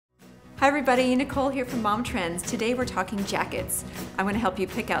Hi everybody, Nicole here from Momtrends. Today we're talking jackets. I'm going to help you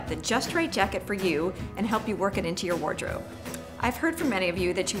pick out the just right jacket for you and help you work it into your wardrobe. I've heard from many of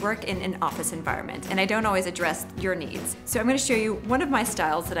you that you work in an office environment and I don't always address your needs. So I'm going to show you one of my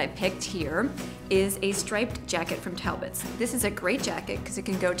styles that I picked here is a striped jacket from Talbots. This is a great jacket because it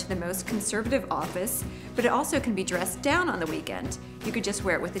can go to the most conservative office, but it also can be dressed down on the weekend. You could just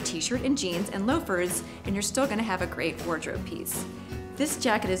wear it with a t-shirt and jeans and loafers and you're still going to have a great wardrobe piece. This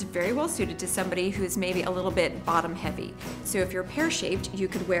jacket is very well suited to somebody who's maybe a little bit bottom heavy. So if you're pear-shaped, you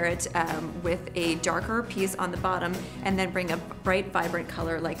could wear it with a darker piece on the bottom and then bring a bright, vibrant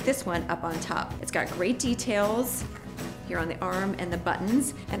color like this one up on top. It's got great details here on the arm and the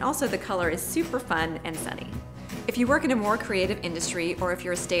buttons, and also the color is super fun and sunny. If you work in a more creative industry or if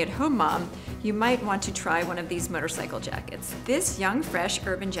you're a stay-at-home mom, you might want to try one of these motorcycle jackets. This young, fresh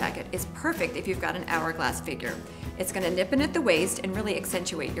urban jacket is perfect if you've got an hourglass figure. It's going to nip in at the waist and really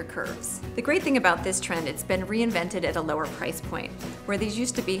accentuate your curves. The great thing about this trend, it's been reinvented at a lower price point. Where these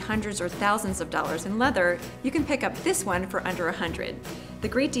used to be hundreds or thousands of dollars in leather, you can pick up this one for under $100. The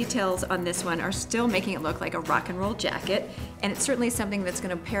great details on this one are still making it look like a rock and roll jacket, and it's certainly something that's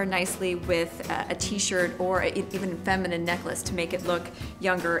going to pair nicely with a t-shirt or even a feminine necklace to make it look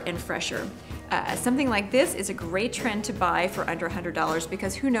younger and fresher. Something like this is a great trend to buy for under $100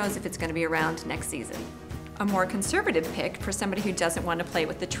 because who knows if it's going to be around next season. A more conservative pick for somebody who doesn't want to play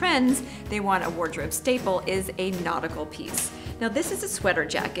with the trends, they want a wardrobe staple, is a nautical piece. Now this is a sweater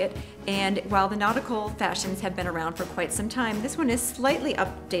jacket, and while the nautical fashions have been around for quite some time, this one is slightly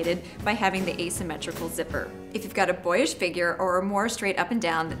updated by having the asymmetrical zipper. If you've got a boyish figure or are more straight up and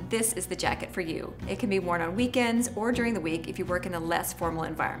down, this is the jacket for you. It can be worn on weekends or during the week if you work in a less formal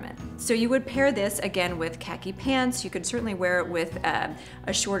environment. So you would pair this again with khaki pants. You could certainly wear it with a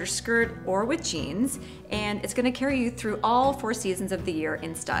shorter skirt or with jeans, and it's going to carry you through all 4 seasons of the year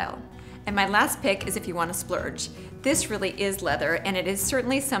in style. And my last pick is if you want to splurge. This really is leather, and it is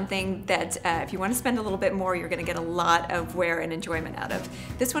certainly something that if you want to spend a little bit more, you're going to get a lot of wear and enjoyment out of.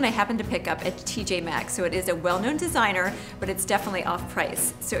 This one I happened to pick up at TJMaxx, so it is a well-known designer, but it's definitely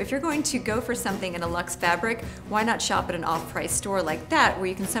off-price. So if you're going to go for something in a luxe fabric, why not shop at an off-price store like that where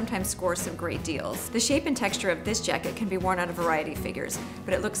you can sometimes score some great deals. The shape and texture of this jacket can be worn on a variety of figures,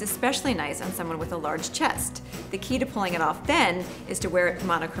 but it looks especially nice on someone with a large chest. The key to pulling it off then is to wear it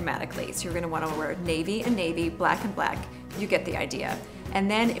monochromatically. So you're going to want to wear navy and navy, black and black. You get the idea. And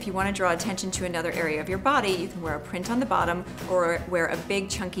then if you want to draw attention to another area of your body, you can wear a print on the bottom or wear a big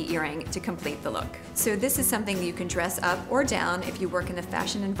chunky earring to complete the look. So this is something you can dress up or down. If you work in the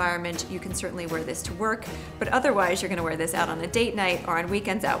fashion environment, you can certainly wear this to work, but otherwise you're going to wear this out on a date night or on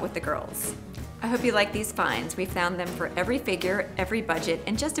weekends out with the girls. I hope you like these finds. We found them for every figure, every budget,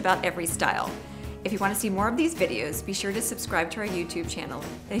 and just about every style. If you want to see more of these videos, be sure to subscribe to our YouTube channel.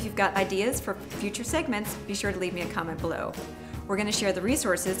 And if you've got ideas for future segments, be sure to leave me a comment below. We're going to share the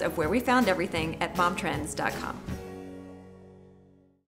resources of where we found everything at momtrends.com.